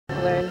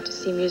learned to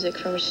see music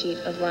from a sheet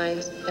of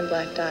lines and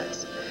black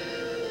dots.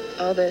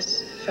 All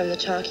this from the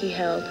chalk he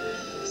held,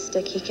 the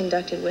stick he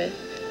conducted with,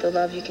 the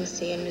love you can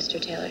see in Mr.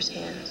 Taylor's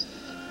hands.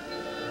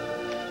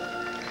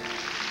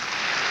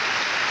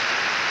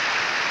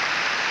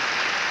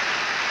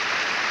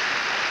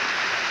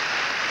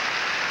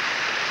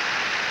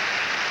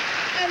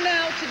 And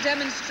now, to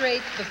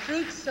demonstrate the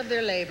fruits of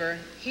their labor,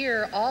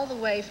 here all the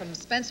way from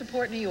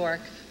Spencerport, New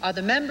York, are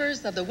the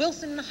members of the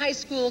Wilson High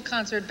School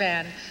Concert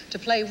Band to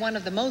play one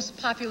of the most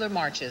popular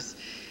marches.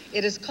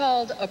 It is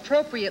called,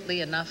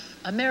 appropriately enough,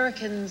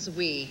 Americans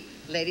We.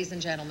 Ladies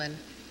and gentlemen,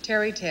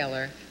 Terry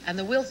Taylor and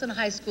the Wilson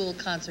High School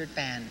Concert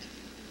Band.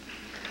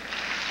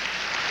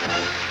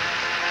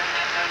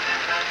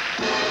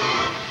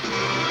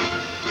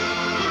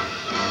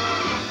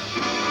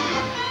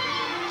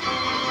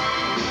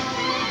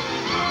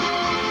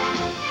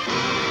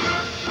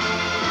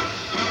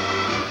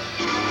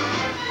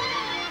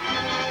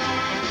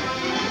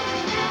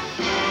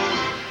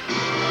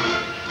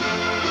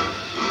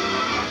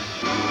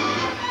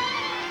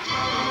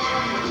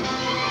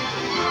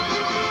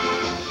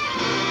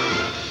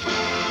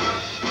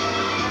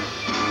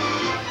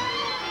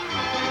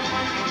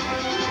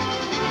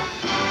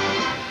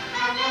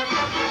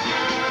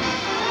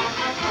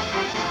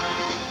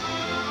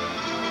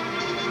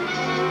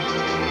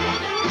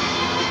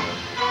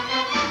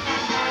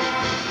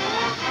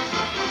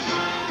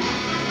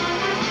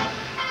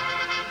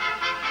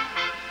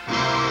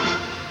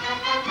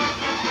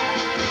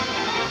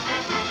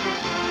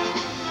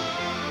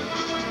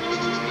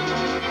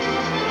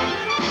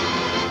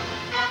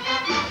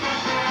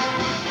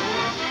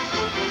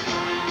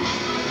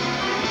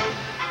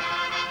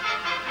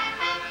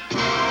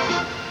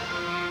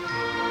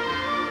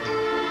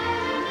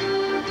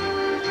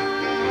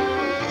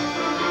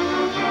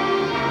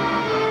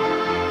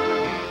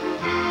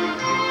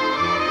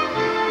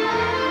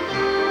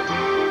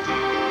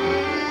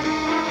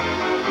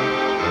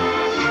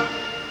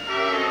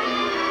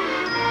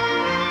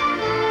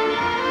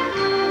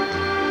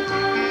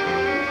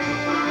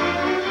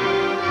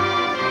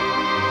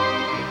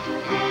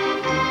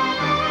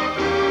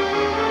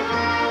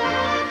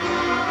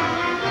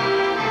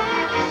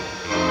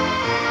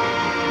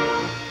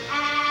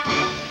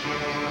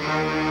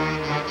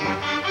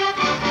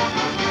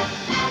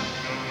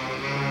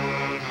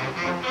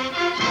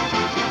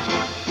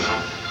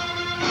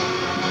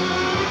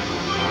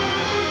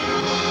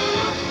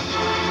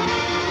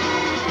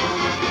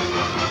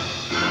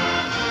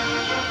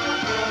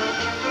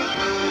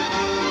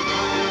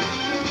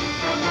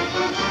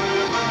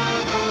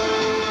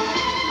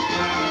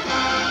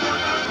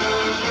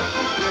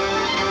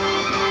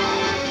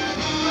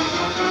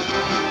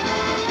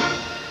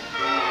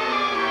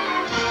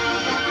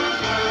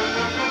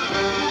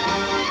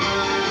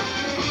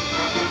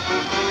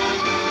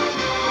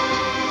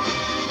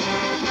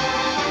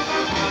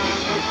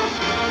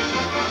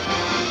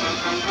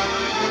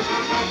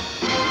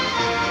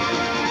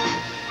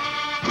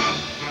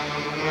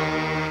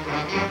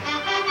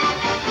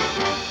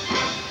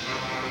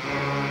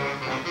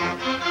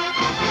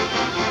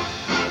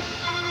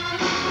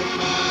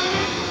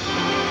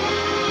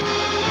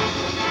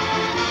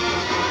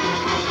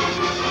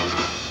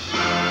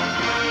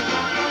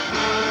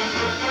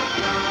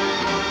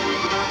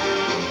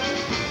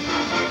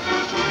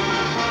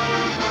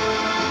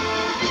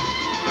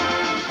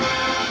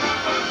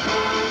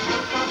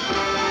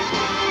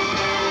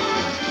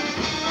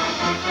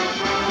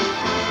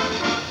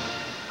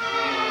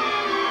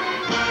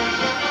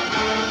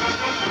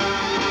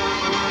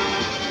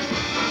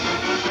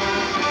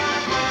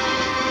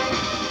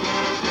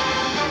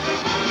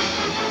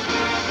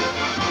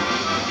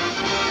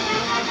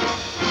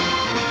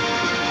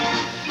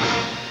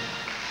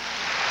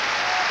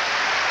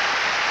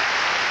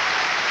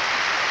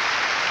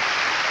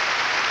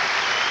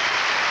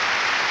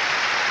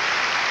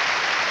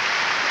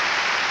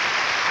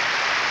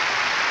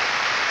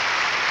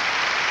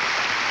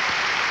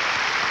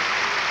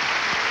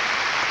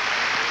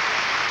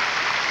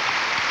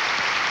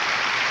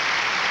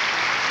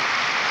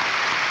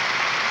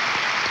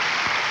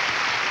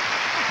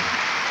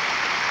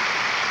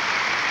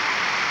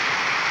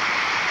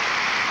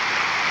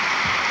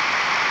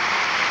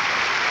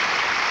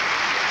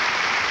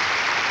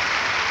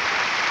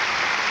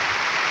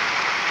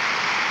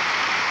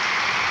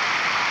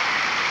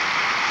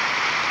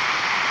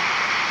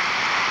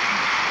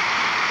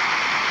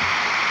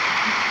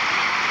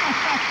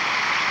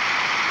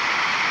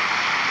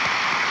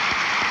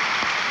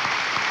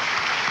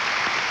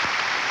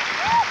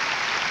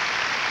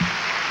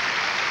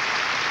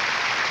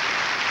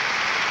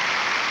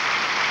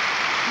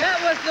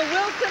 The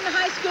Wilson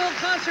High School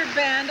Concert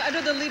Band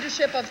under the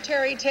leadership of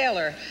Terry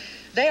Taylor.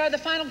 They are the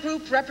final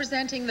group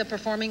representing the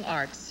performing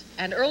arts.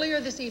 And earlier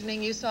this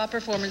evening, you saw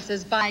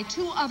performances by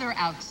two other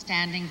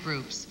outstanding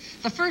groups.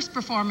 The first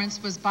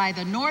performance was by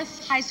the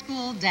North High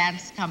School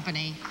Dance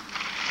Company.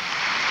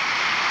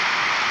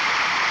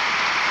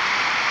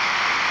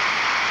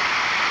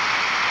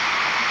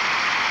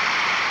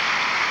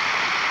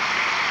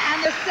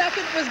 And the second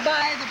it was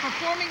by the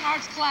Performing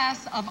Arts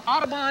class of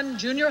Audubon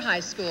Junior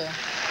High School.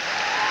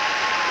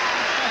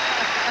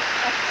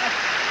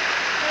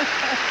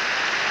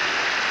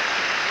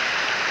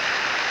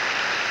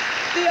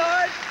 The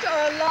arts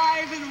are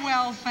alive and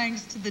well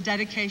thanks to the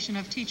dedication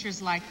of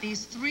teachers like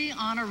these three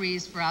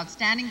honorees for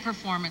Outstanding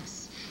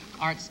Performance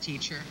Arts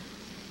Teacher.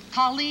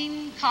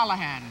 Colleen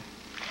Callahan.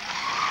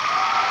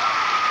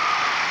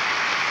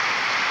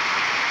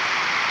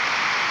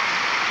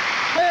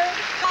 Herb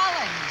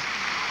Collins.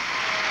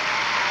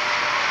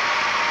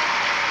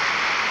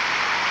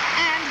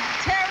 And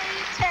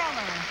Terry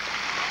Taylor.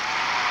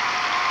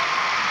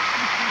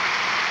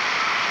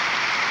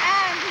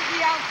 And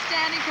the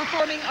Outstanding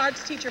Performing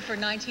Arts Teacher for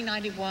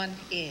 1991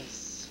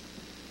 is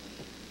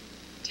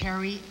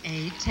Terry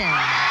A.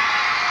 Taylor.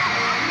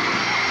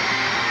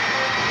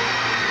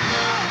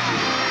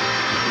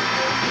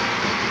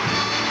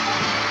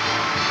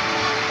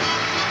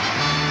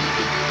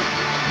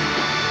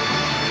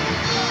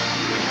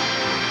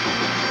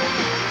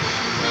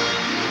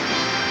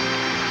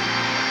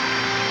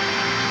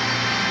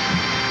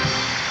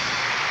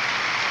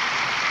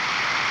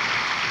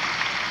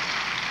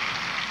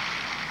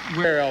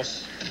 Where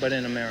else but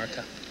in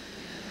America?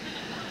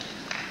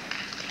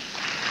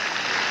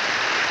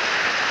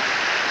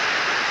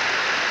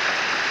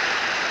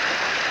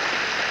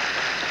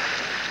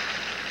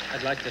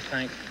 I'd like to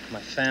thank my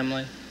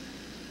family,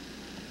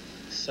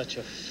 such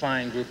a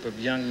fine group of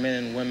young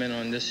men and women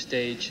on this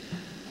stage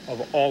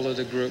of all of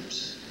the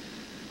groups.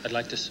 I'd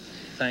like to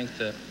thank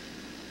the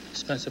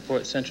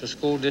Spencerport Central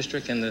School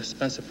District and the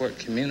Spencerport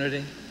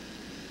community.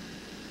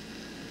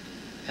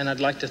 And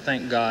I'd like to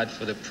thank God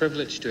for the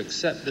privilege to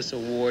accept this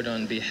award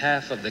on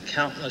behalf of the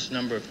countless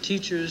number of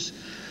teachers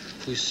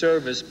who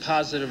serve as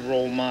positive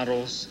role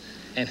models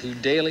and who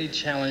daily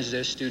challenge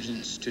their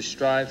students to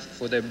strive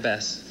for their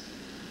best.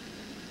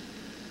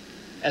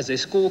 As a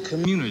school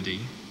community,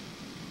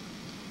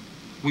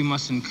 we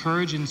must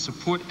encourage and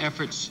support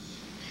efforts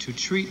to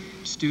treat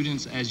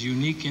students as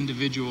unique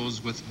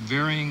individuals with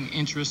varying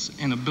interests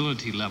and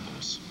ability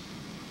levels,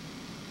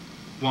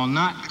 while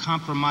not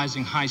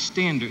compromising high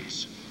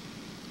standards.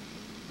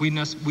 We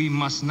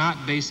must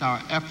not base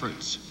our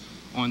efforts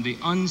on the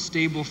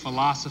unstable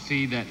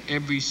philosophy that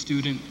every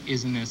student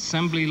is an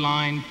assembly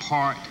line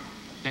part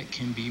that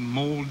can be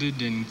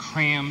molded and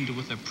crammed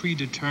with a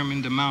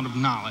predetermined amount of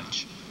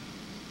knowledge.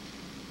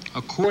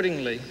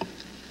 Accordingly,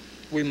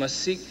 we must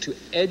seek to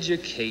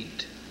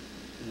educate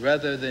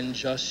rather than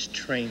just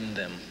train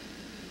them.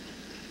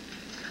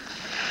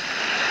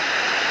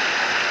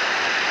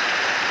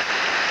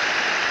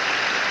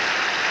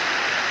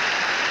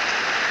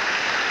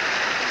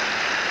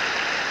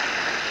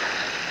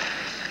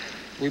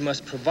 We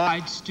must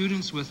provide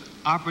students with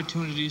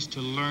opportunities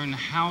to learn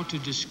how to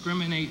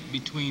discriminate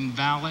between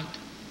valid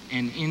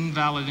and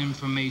invalid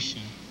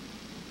information.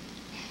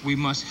 We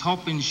must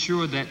help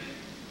ensure that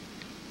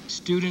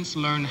students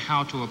learn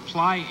how to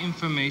apply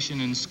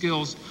information and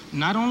skills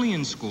not only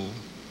in school,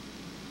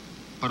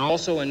 but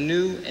also in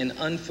new and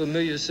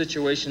unfamiliar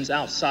situations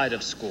outside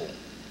of school.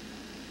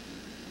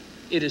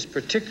 It is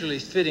particularly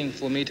fitting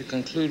for me to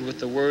conclude with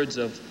the words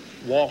of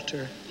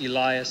Walter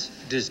Elias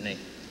Disney.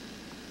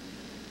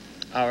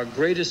 Our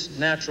greatest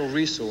natural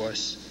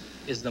resource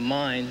is the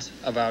minds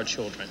of our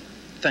children.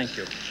 Thank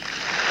you.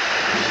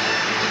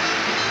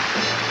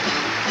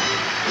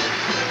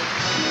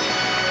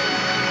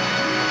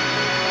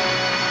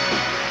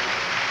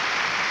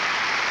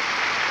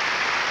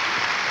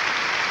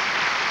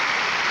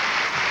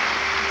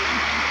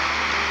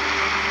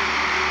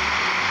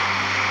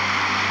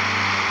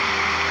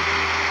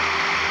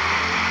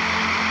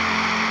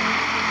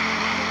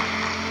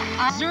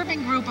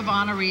 Observing group of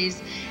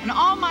honorees in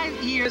all my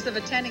years of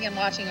attending and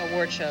watching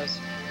award shows.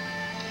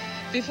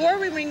 Before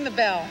we ring the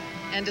bell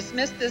and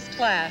dismiss this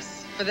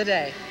class for the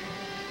day,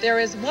 there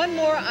is one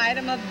more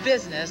item of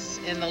business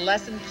in the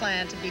lesson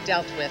plan to be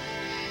dealt with: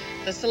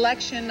 the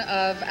selection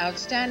of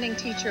Outstanding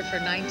Teacher for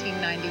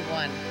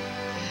 1991.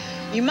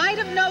 You might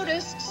have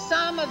noticed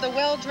some of the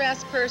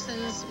well-dressed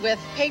persons with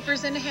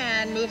papers in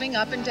hand moving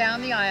up and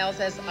down the aisles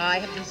as I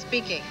have been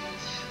speaking.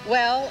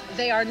 Well,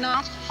 they are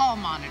not hall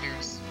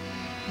monitors,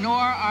 nor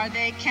are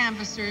they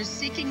canvassers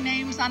seeking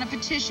names on a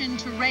petition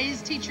to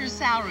raise teachers'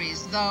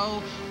 salaries,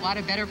 though what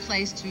a better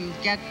place to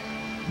get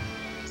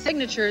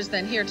signatures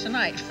than here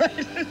tonight,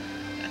 right?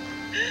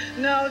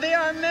 No, they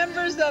are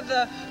members of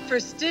the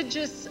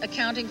prestigious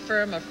accounting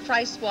firm of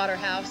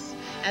Pricewaterhouse,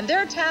 and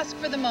their task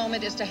for the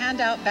moment is to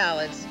hand out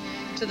ballots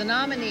to the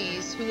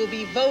nominees who will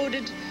be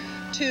voted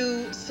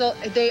to,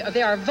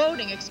 they are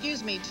voting,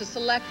 to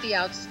select the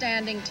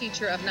Outstanding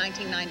Teacher of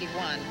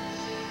 1991.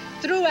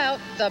 Throughout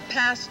the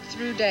past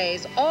few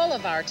days, all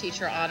of our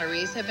teacher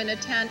honorees have been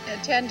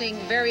attending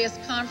various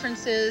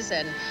conferences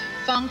and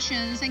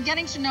functions and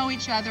getting to know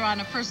each other on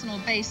a personal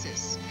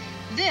basis.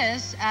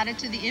 This, added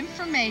to the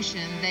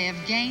information they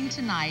have gained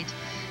tonight,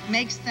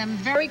 makes them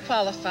very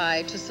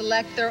qualified to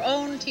select their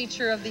own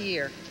Teacher of the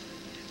Year.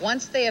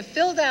 Once they have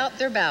filled out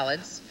their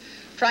ballots,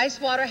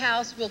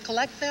 Pricewaterhouse will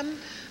collect them,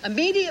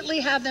 immediately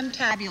have them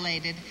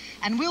tabulated,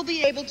 and we'll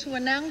be able to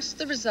announce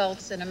the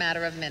results in a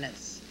matter of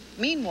minutes.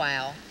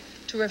 Meanwhile,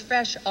 to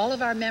refresh all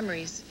of our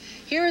memories,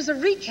 here is a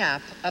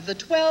recap of the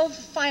 12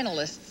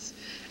 finalists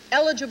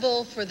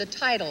eligible for the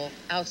title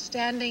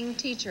Outstanding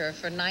Teacher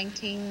for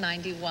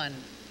 1991.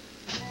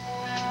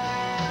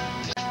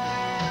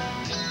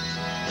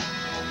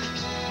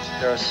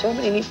 There are so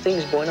many neat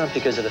things going on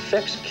because it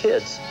affects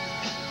kids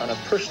on a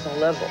personal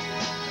level.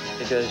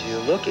 Because you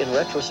look in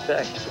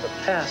retrospect to the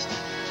past,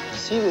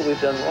 see what we've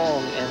done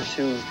wrong, and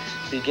to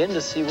begin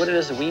to see what it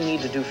is that we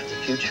need to do for the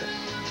future.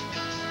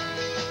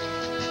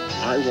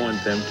 I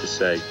want them to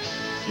say,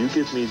 you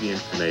give me the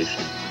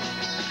information,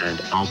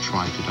 and I'll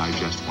try to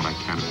digest what I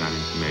can of that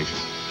information.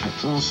 I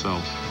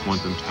also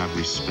want them to have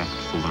respect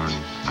for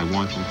learning. I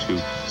want them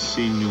to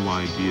see new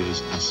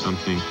ideas as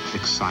something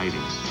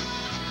exciting.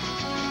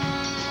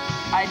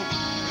 I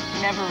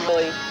never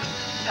really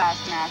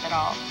passed math at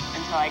all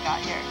until I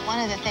got here.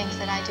 One of the things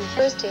that I do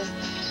first is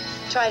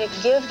try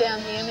to give them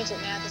the image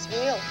that math is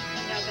real.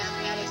 You know,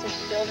 mathematics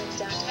is the buildings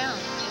downtown.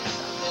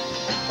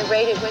 The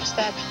rate at which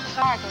that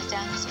car goes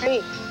down the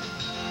street.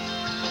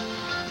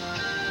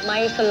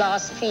 My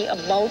philosophy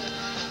about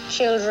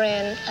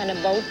children and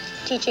about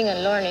teaching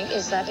and learning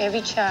is that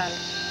every child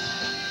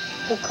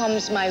who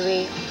comes my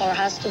way or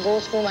has to go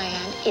through my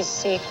hand is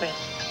sacred.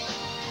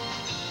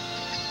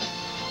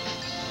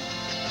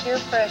 Peer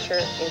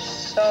pressure is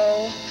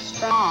so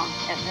strong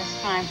at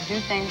this time to do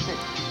things that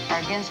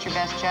are against your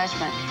best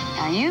judgment.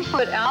 Now you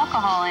put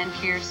alcohol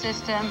into your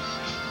system,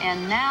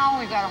 and now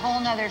we've got a whole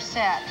nother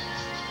set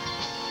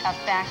of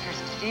factors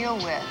to deal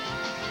with.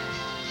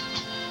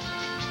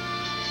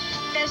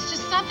 There's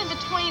just something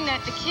between the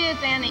kids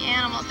and the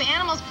animals. The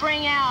animals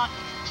bring out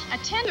a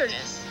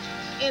tenderness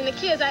in the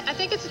kids. I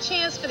think it's a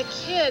chance for the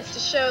kids to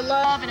show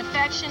love and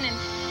affection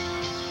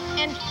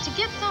and to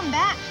get some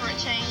back for a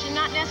change and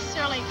not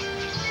necessarily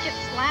get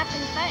slapped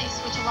in the face,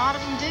 which a lot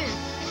of them do.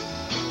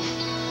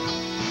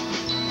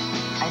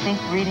 I think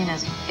reading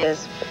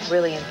is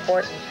really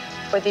important.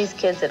 For these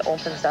kids, it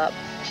opens up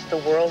the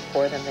world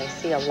for them. They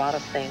see a lot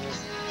of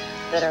things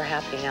that are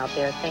happening out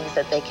there, things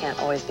that they can't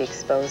always be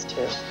exposed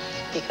to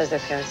because their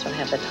parents don't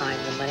have the time,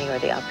 the money, or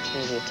the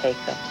opportunity to take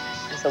them.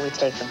 And so we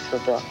take them through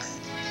books.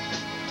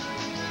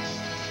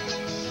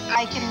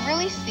 I can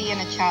really see in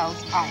a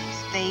child's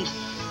eyes.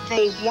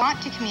 They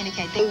want to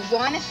communicate. They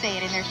want to say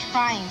it, and they're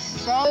trying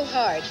so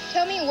hard.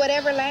 Tell me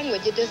whatever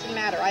language, it doesn't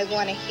matter. I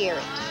want to hear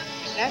it.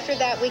 And after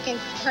that, we can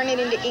turn it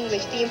into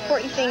English. The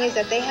important thing is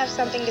that they have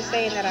something to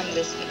say and that I'm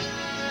listening.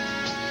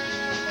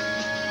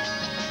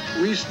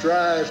 We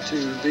strive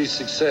to be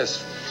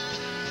successful,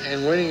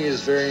 and winning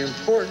is very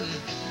important.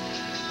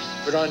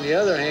 But on the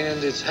other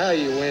hand, it's how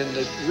you win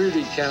that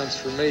really counts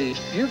for me.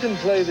 You can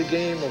play the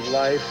game of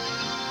life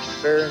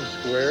fair and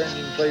square, and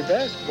you can play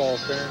basketball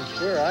fair and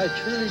square. I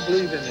truly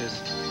believe in this.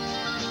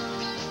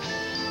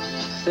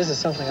 This is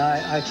something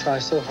I try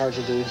so hard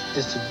to do,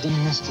 is to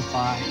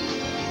demystify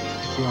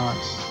the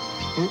arts.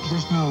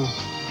 There's no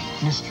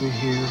mystery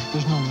here.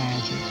 There's no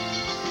magic.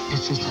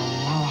 It's just a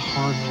lot of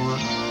hard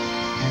work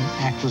and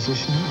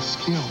acquisition of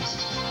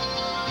skills.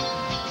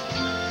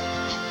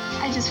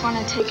 I just want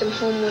to take him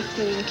home with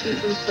me and keep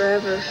him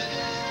forever.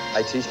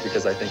 I teach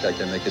because I think I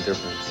can make a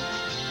difference.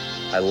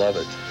 I love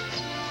it.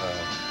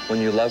 When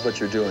you love what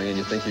you're doing and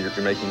you think you're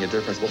making a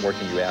difference, what more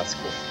can you ask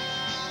for?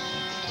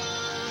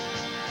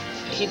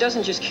 He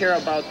doesn't just care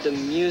about the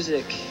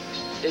music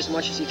as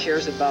much as he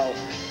cares about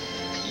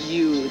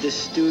you, the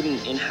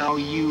student, and how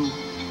you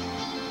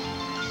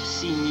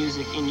see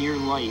music in your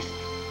life.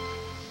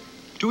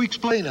 To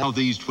explain how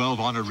these 12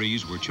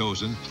 honorees were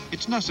chosen,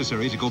 it's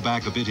necessary to go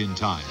back a bit in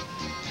time.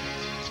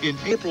 In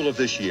April of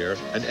this year,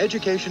 an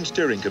education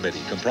steering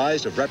committee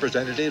comprised of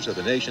representatives of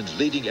the nation's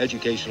leading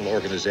educational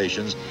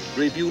organizations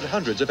reviewed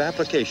hundreds of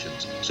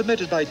applications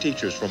submitted by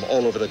teachers from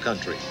all over the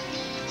country.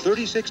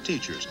 36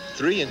 teachers,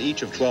 3 in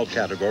each of 12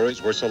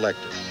 categories, were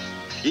selected.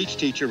 Each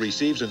teacher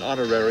receives an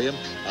honorarium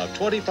of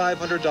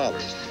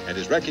 $2,500 and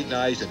is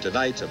recognized in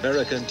tonight's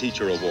American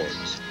Teacher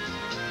Awards.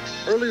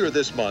 Earlier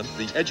this month,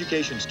 the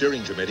Education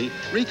Steering Committee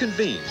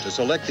reconvened to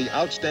select the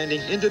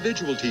outstanding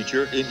individual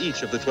teacher in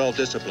each of the 12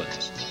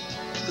 disciplines.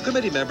 The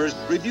committee members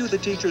review the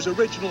teacher's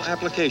original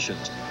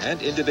applications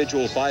and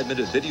individual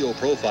 5-minute video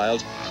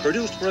profiles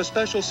produced for a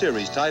special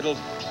series titled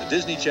The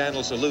Disney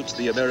Channel Salutes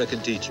the American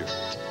Teacher.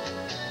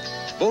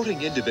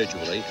 Voting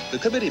individually, the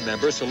committee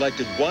members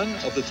selected one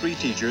of the 3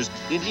 teachers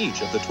in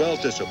each of the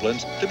 12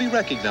 disciplines to be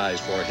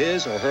recognized for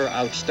his or her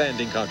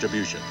outstanding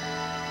contribution.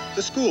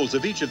 The schools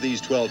of each of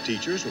these 12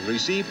 teachers will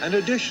receive an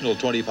additional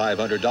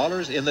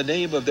 $2,500 in the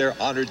name of their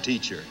honored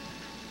teacher.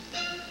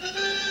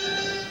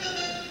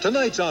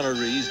 Tonight's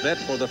honorees met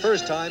for the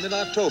first time in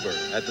October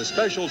at the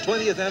special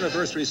 20th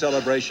anniversary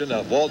celebration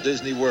of Walt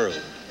Disney World.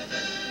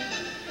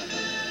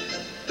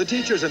 The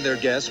teachers and their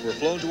guests were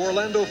flown to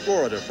Orlando,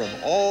 Florida from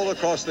all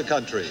across the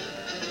country.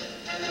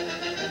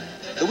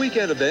 The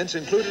weekend events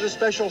included a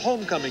special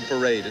homecoming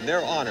parade in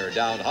their honor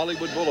down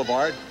Hollywood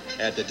Boulevard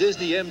at the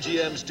Disney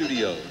MGM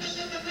Studios.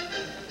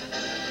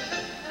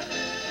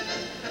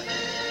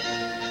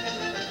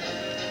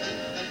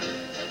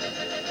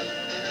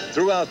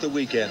 Throughout the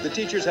weekend, the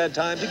teachers had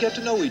time to get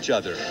to know each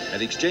other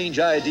and exchange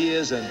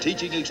ideas and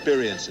teaching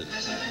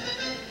experiences.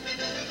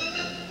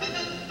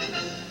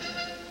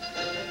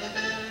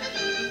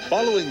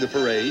 Following the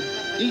parade,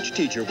 each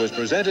teacher was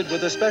presented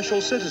with a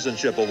special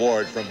citizenship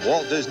award from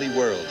Walt Disney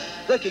World,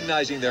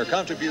 recognizing their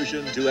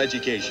contribution to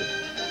education.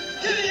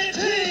 Give me a T!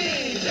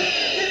 Give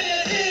me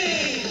an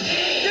E!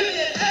 Give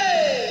me an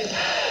A!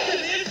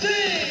 Give me a C!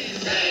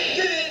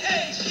 Give me an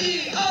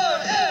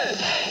H-E-R-S!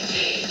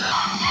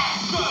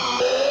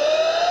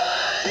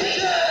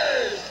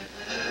 Teachers!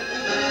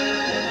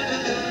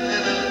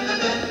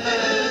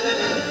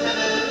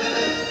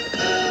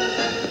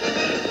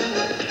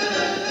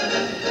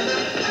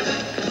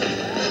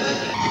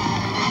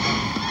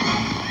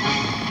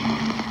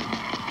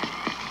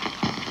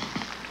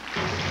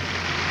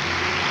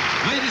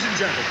 Ladies and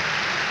gentlemen,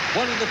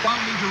 one of the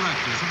founding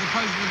directors of the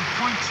President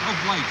Points of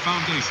Light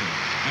Foundation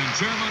and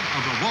chairman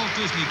of the Walt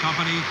Disney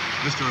Company,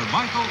 Mr.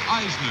 Michael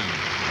Eisner.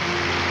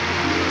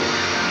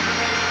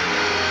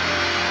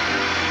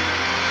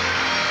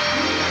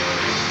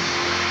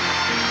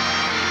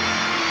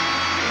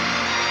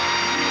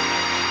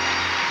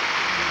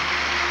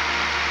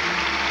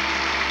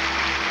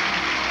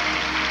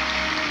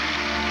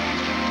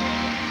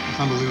 It's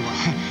unbelievable.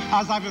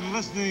 As I've been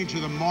listening to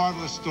the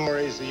marvelous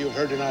stories that you've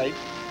heard tonight,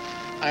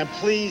 I am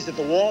pleased that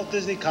the Walt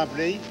Disney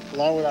Company,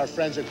 along with our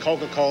friends at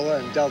Coca-Cola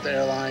and Delta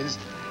Airlines,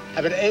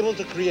 have been able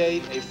to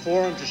create a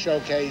forum to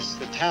showcase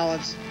the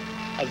talents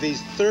of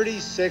these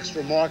 36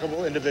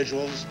 remarkable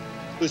individuals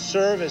who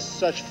serve as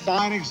such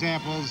fine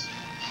examples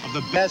of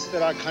the best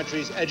that our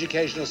country's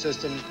educational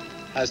system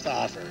has to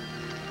offer.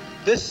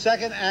 This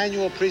second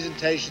annual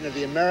presentation of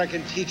the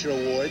American Teacher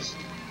Awards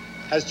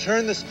has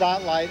turned the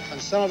spotlight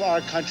on some of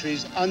our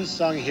country's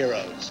unsung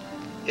heroes,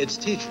 its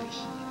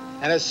teachers,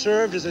 and has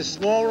served as a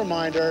small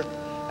reminder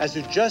as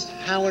to just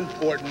how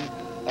important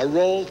a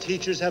role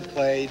teachers have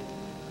played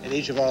in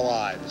each of our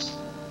lives.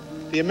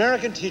 The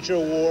American Teacher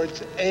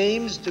Awards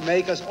aims to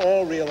make us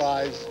all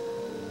realize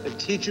that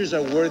teachers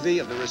are worthy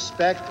of the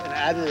respect and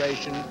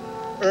admiration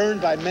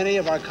earned by many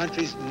of our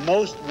country's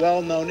most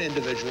well-known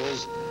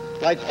individuals,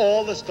 like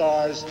all the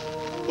stars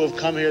who have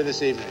come here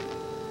this evening.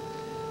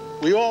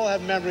 We all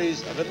have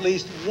memories of at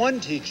least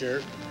one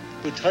teacher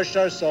who touched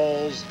our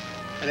souls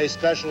in a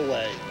special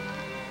way,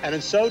 and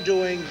in so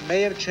doing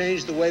may have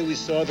changed the way we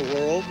saw the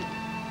world,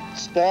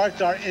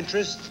 sparked our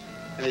interest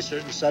in a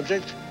certain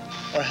subject,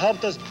 or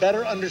helped us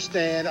better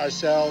understand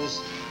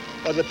ourselves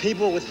or the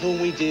people with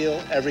whom we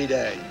deal every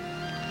day.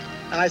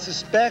 And I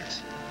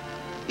suspect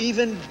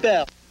even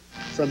Belle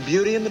from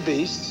Beauty and the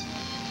Beast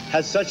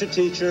had such a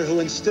teacher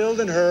who instilled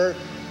in her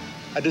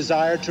a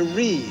desire to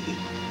read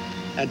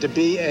and to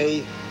be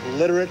a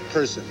literate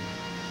person.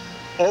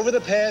 Over the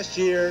past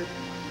year,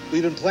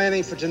 we've been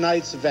planning for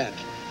tonight's event,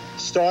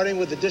 starting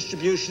with the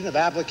distribution of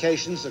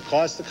applications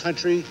across the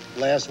country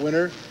last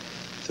winter,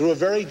 through a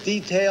very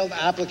detailed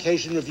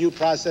application review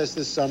process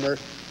this summer,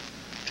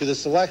 to the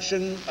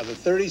selection of the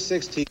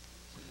 36 teachers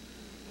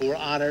who are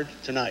honored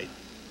tonight.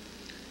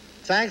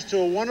 Thanks to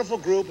a wonderful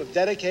group of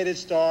dedicated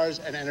stars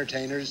and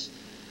entertainers,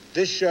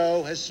 this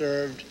show has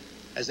served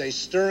as a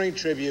stirring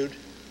tribute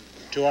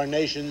to our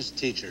nation's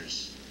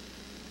teachers.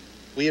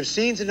 We have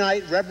seen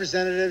tonight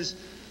representatives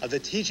of the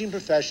teaching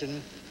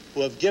profession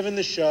who have given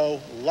the show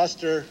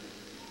luster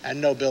and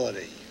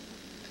nobility.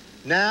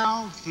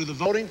 Now, through the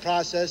voting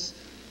process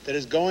that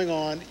is going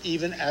on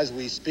even as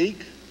we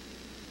speak,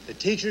 the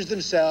teachers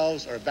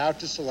themselves are about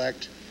to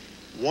select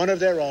one of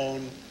their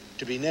own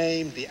to be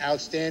named the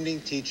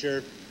Outstanding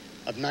Teacher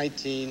of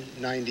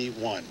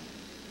 1991.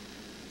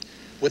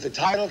 With the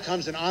title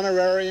comes an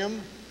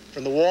honorarium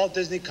from the Walt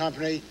Disney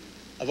Company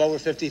of over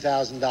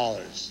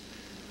 $50,000.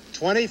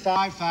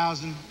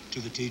 $25,000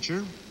 to the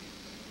teacher,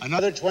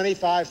 another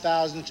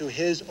 $25,000 to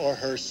his or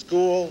her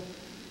school,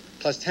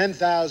 plus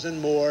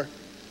 $10,000 more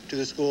to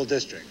the school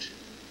district.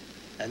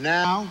 And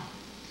now,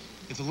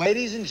 if the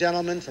ladies and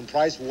gentlemen from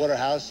Price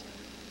Waterhouse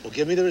will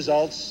give me the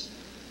results,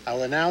 I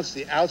will announce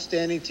the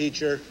Outstanding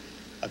Teacher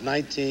of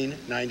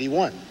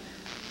 1991.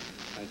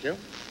 Thank you.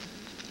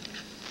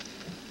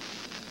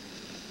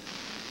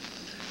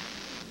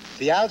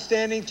 The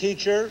Outstanding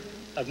Teacher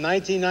of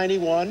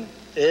 1991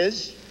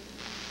 is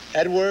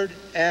Edward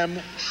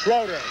M.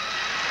 Schroeder.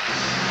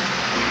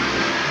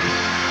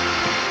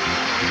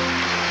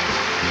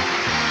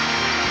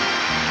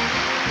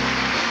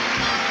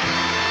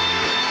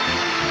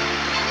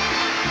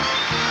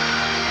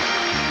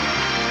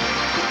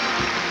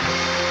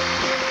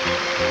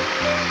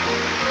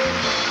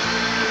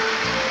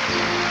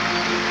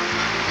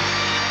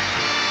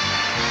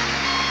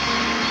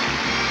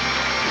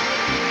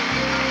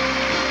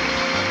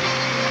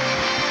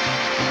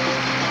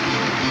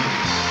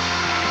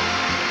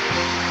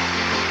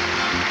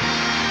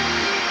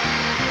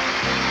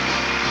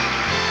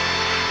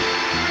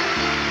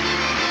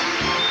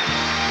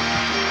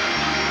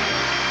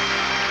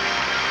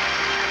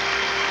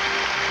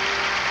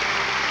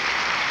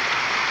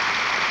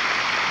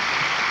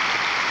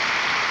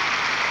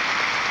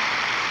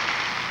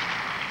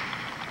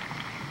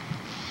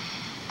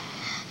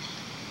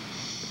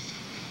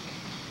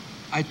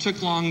 I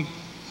took a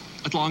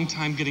long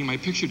time getting my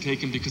picture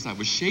taken because I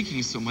was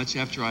shaking so much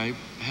after I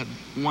had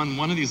won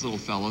one of these little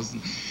fellows.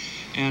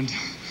 And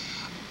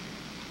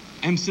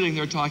I'm sitting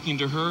there talking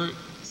to her,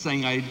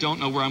 saying I don't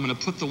know where I'm going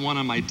to put the one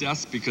on my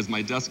desk because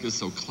my desk is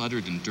so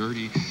cluttered and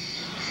dirty.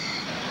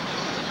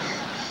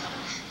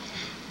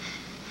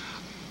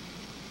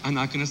 I'm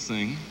not going to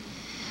sing.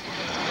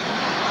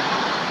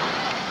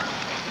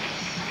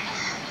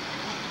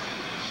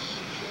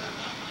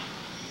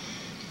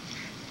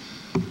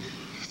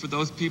 For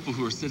those people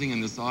who are sitting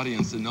in this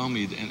audience and know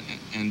me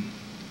and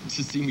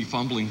to see me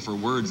fumbling for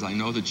words, I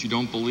know that you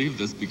don't believe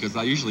this because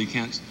I usually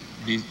can't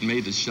be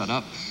made to shut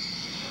up.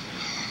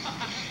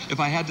 If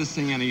I had to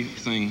sing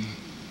anything,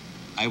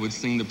 I would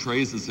sing the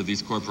praises of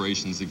these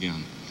corporations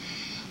again.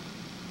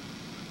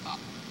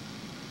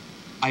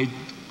 I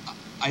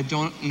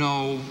don't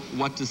know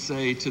what to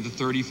say to the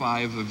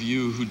 35 of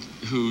you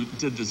who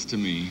did this to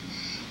me.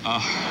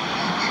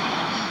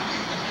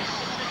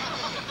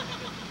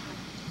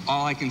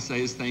 All I can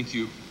say is thank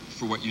you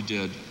for what you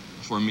did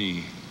for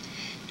me.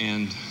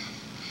 And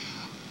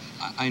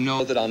I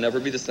know that I'll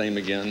never be the same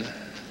again.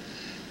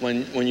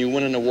 When you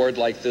win an award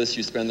like this,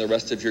 you spend the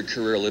rest of your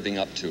career living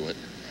up to it.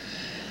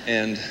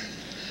 And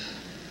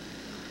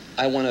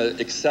I want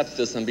to accept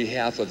this on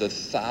behalf of the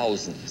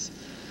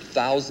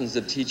thousands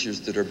of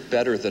teachers that are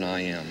better than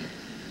I am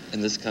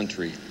in this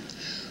country,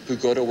 who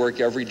go to work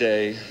every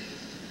day,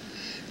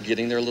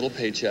 getting their little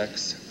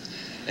paychecks,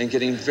 and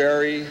getting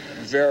very,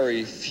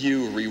 very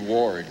few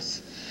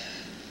rewards,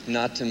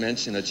 not to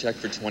mention a check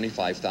for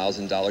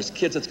 $25,000.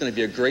 Kids, it's going to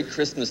be a great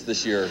Christmas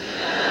this year.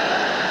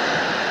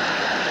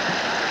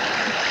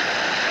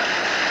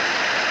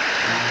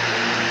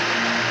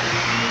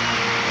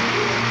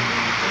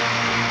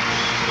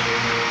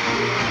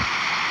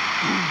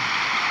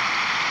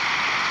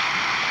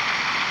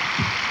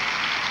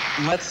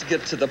 Let's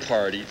get to the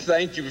party.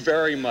 Thank you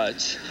very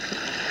much.